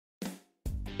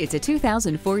It's a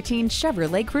 2014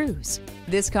 Chevrolet Cruze.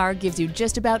 This car gives you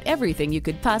just about everything you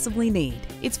could possibly need.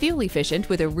 It's fuel efficient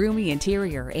with a roomy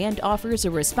interior and offers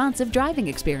a responsive driving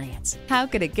experience. How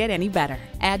could it get any better?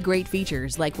 Add great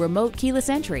features like remote keyless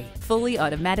entry, fully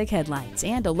automatic headlights,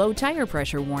 and a low tire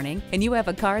pressure warning, and you have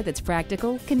a car that's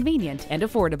practical, convenient, and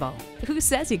affordable. Who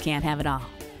says you can't have it all?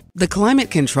 The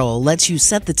climate control lets you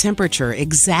set the temperature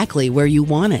exactly where you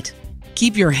want it.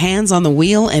 Keep your hands on the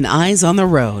wheel and eyes on the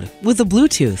road with the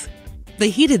Bluetooth. The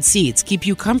heated seats keep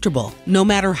you comfortable no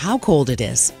matter how cold it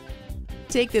is.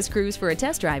 Take this Cruze for a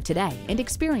test drive today and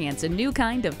experience a new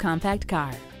kind of compact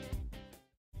car.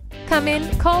 Come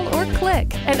in, call, or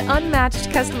click. An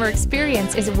unmatched customer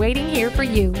experience is waiting here for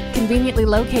you. Conveniently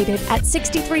located at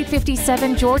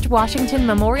 6357 George Washington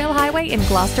Memorial Highway in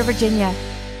Gloucester, Virginia.